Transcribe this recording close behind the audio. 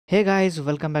Hey guys,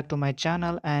 welcome back to my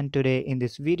channel, and today in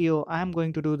this video I am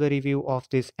going to do the review of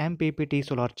this MPPT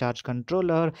solar charge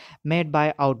controller made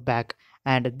by Outback,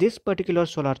 and this particular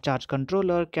solar charge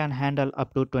controller can handle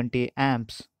up to 20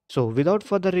 amps. So without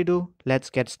further ado, let's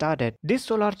get started. This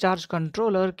solar charge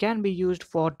controller can be used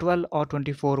for 12 or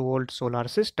 24 volt solar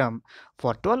system.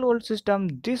 For 12 volt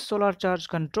system, this solar charge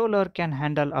controller can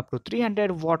handle up to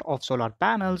 300 watt of solar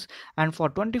panels, and for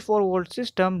 24 volt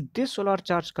system, this solar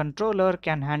charge controller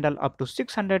can handle up to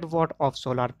 600 watt of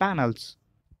solar panels.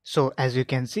 So as you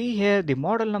can see here, the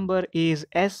model number is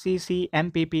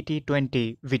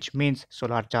SCC-MPPT20, which means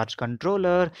solar charge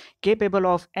controller capable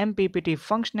of MPPT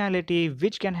functionality,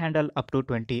 which can handle up to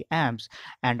 20 amps.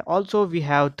 And also we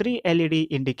have 3 LED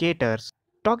indicators.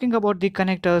 Talking about the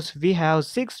connectors, we have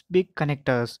 6 big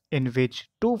connectors, in which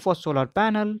 2 for solar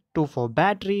panel, 2 for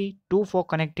battery, 2 for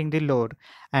connecting the load.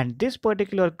 And this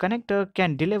particular connector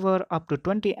can deliver up to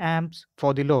 20 amps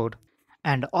for the load.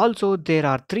 And also there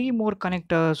are 3 more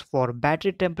connectors for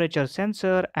battery temperature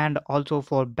sensor and also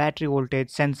for battery voltage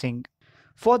sensing.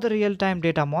 For the real-time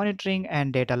data monitoring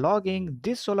and data logging,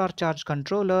 this solar charge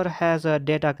controller has a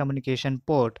data communication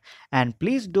port. And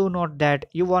please do note that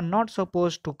you are not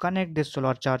supposed to connect this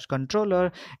solar charge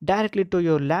controller directly to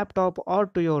your laptop or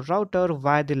to your router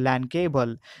via the LAN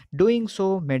cable. Doing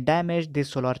so may damage this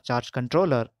solar charge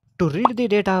controller. To read the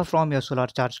data from your solar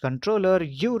charge controller,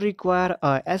 you require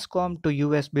a SCOM to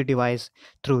USB device.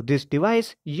 Through this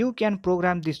device, you can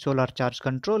program the solar charge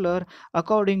controller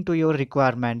according to your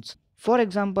requirements. For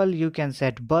example, you can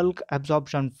set bulk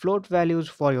absorption float values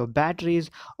for your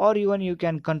batteries, or even you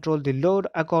can control the load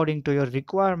according to your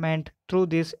requirement through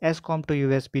this SCOM to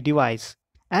USB device.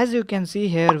 As you can see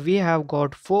here, we have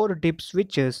got 4 dip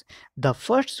switches. The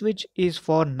first switch is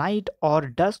for night or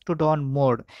dusk to dawn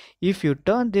mode. If you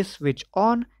turn this switch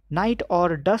on, night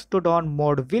or dusk to dawn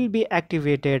mode will be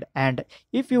activated, and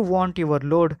if you want your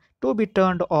load to be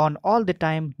turned on all the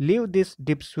time, leave this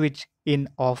dip switch in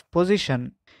off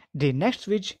position. The next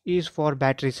switch is for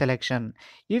battery selection.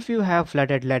 If you have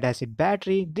flooded lead acid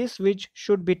battery, this switch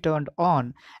should be turned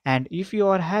on, and if you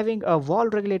are having a wall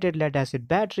regulated lead acid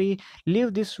battery,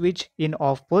 leave this switch in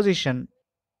off position.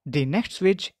 The next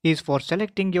switch is for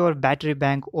selecting your battery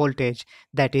bank voltage,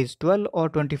 that is 12 or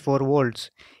 24 volts.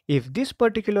 If this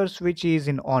particular switch is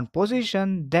in on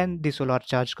position, then the solar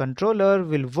charge controller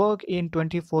will work in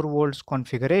 24 volts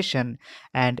configuration,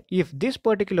 and if this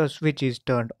particular switch is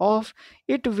turned off,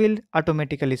 it will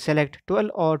automatically select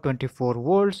 12 or 24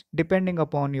 volts depending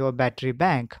upon your battery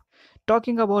bank.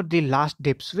 Talking about the last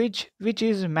dip switch, which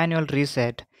is manual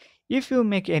reset. If you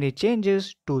make any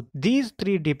changes to these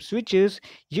 3 dip switches,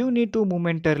 you need to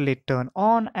momentarily turn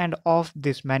on and off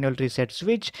this manual reset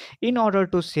switch in order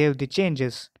to save the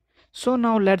changes. So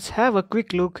now let's have a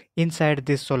quick look inside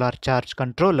this solar charge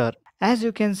controller. As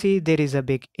you can see, there is a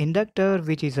big inductor,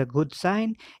 which is a good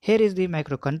sign. Here is the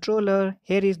microcontroller,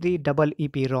 here is the double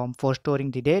EPROM for storing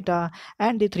the data,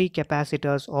 and the 3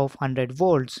 capacitors of 100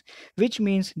 volts, which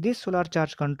means this solar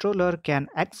charge controller can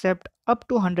accept up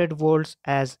to 100 volts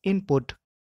as input.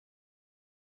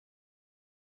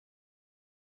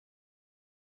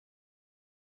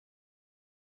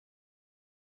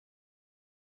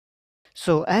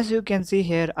 So as you can see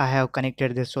here, I have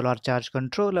connected the solar charge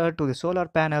controller to the solar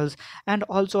panels, and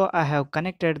also I have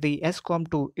connected the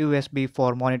SCOM to USB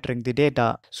for monitoring the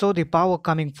data. So the power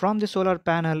coming from the solar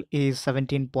panel is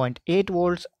 17.8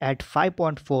 volts at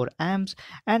 5.4 amps,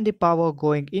 and the power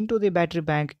going into the battery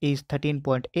bank is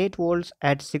 13.8 volts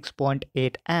at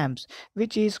 6.8 amps,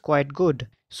 which is quite good.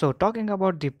 So talking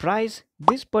about the price,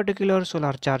 this particular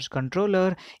solar charge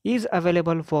controller is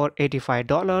available for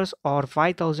 $85 or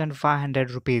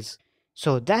 5,500 rupees.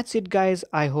 So that's it guys.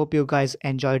 I hope you guys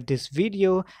enjoyed this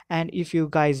video, and if you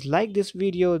guys like this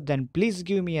video, then please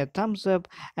give me a thumbs up,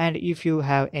 and if you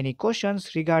have any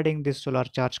questions regarding this solar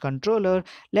charge controller,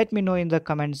 let me know in the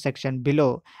comment section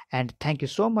below. And thank you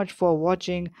so much for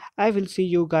watching. I will see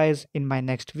you guys in my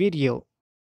next video.